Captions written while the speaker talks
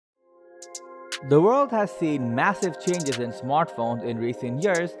The world has seen massive changes in smartphones in recent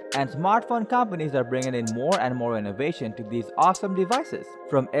years, and smartphone companies are bringing in more and more innovation to these awesome devices.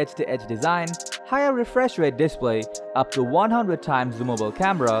 From edge-to-edge design, higher refresh rate display, up to 100 times zoomable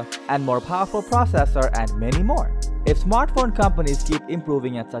camera, and more powerful processor, and many more. If smartphone companies keep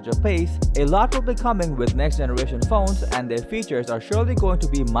improving at such a pace, a lot will be coming with next generation phones, and their features are surely going to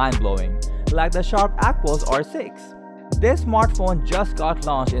be mind-blowing, like the Sharp Aquos R6. This smartphone just got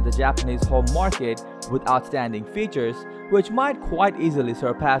launched in the Japanese home market with outstanding features, which might quite easily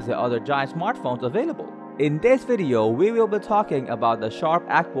surpass the other giant smartphones available. In this video, we will be talking about the Sharp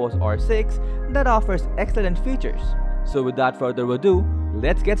Aquos R6 that offers excellent features. So without further ado,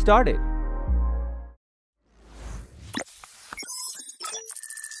 let's get started.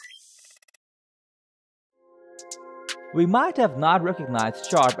 We might have not recognized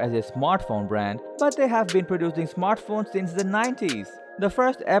Sharp as a smartphone brand, but they have been producing smartphones since the 90s. The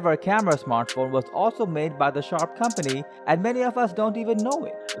first ever camera smartphone was also made by the Sharp company, and many of us don't even know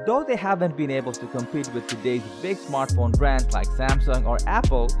it. Though they haven't been able to compete with today's big smartphone brands like Samsung or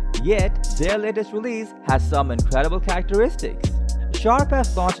Apple, yet their latest release has some incredible characteristics. Sharp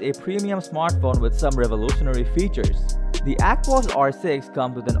has launched a premium smartphone with some revolutionary features. The Aquos R6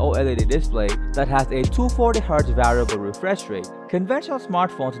 comes with an OLED display that has a 240Hz variable refresh rate. Conventional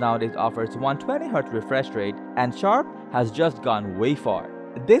smartphones nowadays offers 120Hz refresh rate, and Sharp has just gone way far.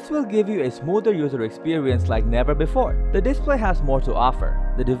 This will give you a smoother user experience like never before. The display has more to offer.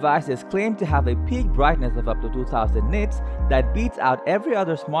 The device is claimed to have a peak brightness of up to 2000 nits that beats out every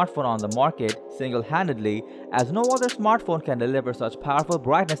other smartphone on the market single-handedly, as no other smartphone can deliver such powerful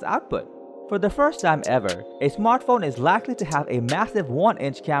brightness output. For the first time ever, a smartphone is likely to have a massive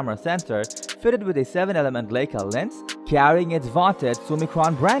 1-inch camera sensor fitted with a 7-element Leica lens, carrying its vaunted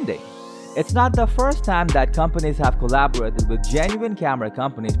Summicron branding. It's not the first time that companies have collaborated with genuine camera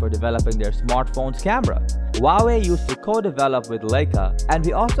companies for developing their smartphone's camera. Huawei used to co-develop with Leica, and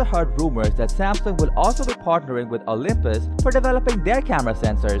we also heard rumors that Samsung will also be partnering with Olympus for developing their camera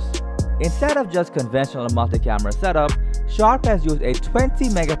sensors. Instead of just conventional multi-camera setup, Sharp has used a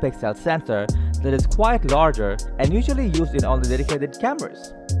 20-megapixel sensor that is quite larger and usually used in only dedicated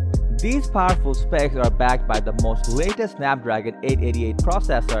cameras. These powerful specs are backed by the most latest Snapdragon 888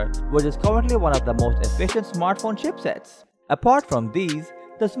 processor, which is currently one of the most efficient smartphone chipsets. Apart from these,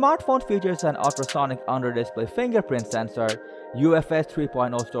 the smartphone features an ultrasonic under-display fingerprint sensor, UFS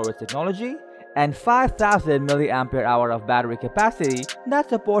 3.0 storage technology, and 5000 mAh of battery capacity that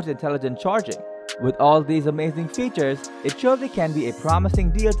supports intelligent charging. With all these amazing features, it surely can be a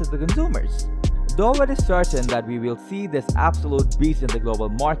promising deal to the consumers. Though it is certain that we will see this absolute beast in the global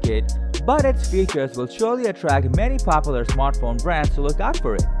market, but its features will surely attract many popular smartphone brands to look out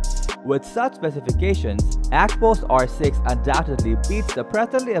for it. With such specifications, Aquos R6 undoubtedly beats the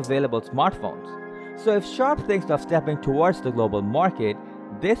presently available smartphones. So if Sharp thinks of stepping towards the global market,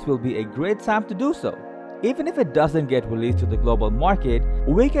 this will be a great time to do so. Even if it doesn't get released to the global market,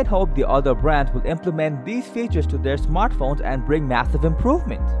 we can hope the other brands will implement these features to their smartphones and bring massive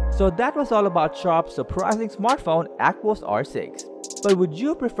improvement. So that was all about Sharp's surprising smartphone Aquos R6. But would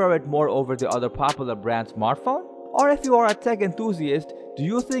you prefer it more over the other popular brand smartphone? Or if you are a tech enthusiast, do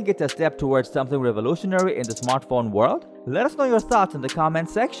you think it's a step towards something revolutionary in the smartphone world? Let us know your thoughts in the comment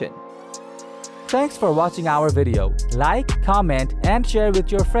section. Thanks for watching our video. Like, comment, and share with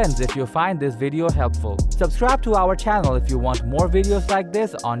your friends if you find this video helpful. Subscribe to our channel if you want more videos like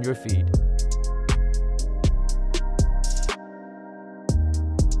this on your feed.